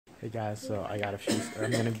Hey guys, so I got a few.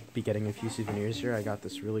 I'm gonna be getting a few souvenirs here. I got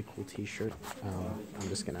this really cool T-shirt. I'm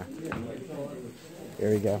just gonna.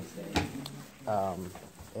 There we go.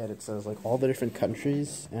 And it says like all the different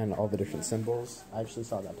countries and all the different symbols. I actually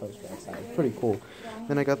saw that poster outside. Pretty cool.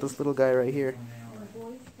 Then I got this little guy right here.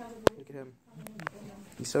 Look at him.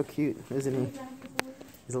 He's so cute, isn't he?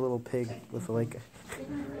 He's a little pig with like.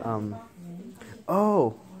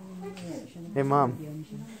 Oh. Hey mom.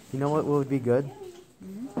 You know what would be good?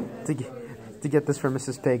 To get this for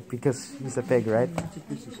Mrs. Pig because he's a pig, right?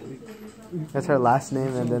 That's her last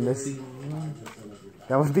name, and then this.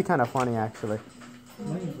 That would be kind of funny, actually.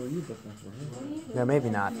 Yeah, maybe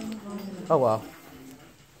not. Oh well.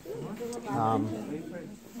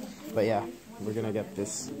 But yeah, we're gonna get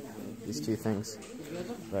these two things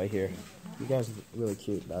right here. You guys are really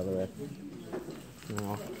cute, by the way. You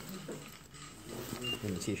know,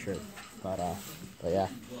 in the T-shirt, but yeah,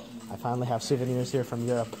 I finally have souvenirs here from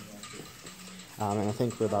Europe. And I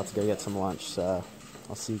think we're about to go get some lunch, so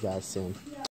I'll see you guys soon.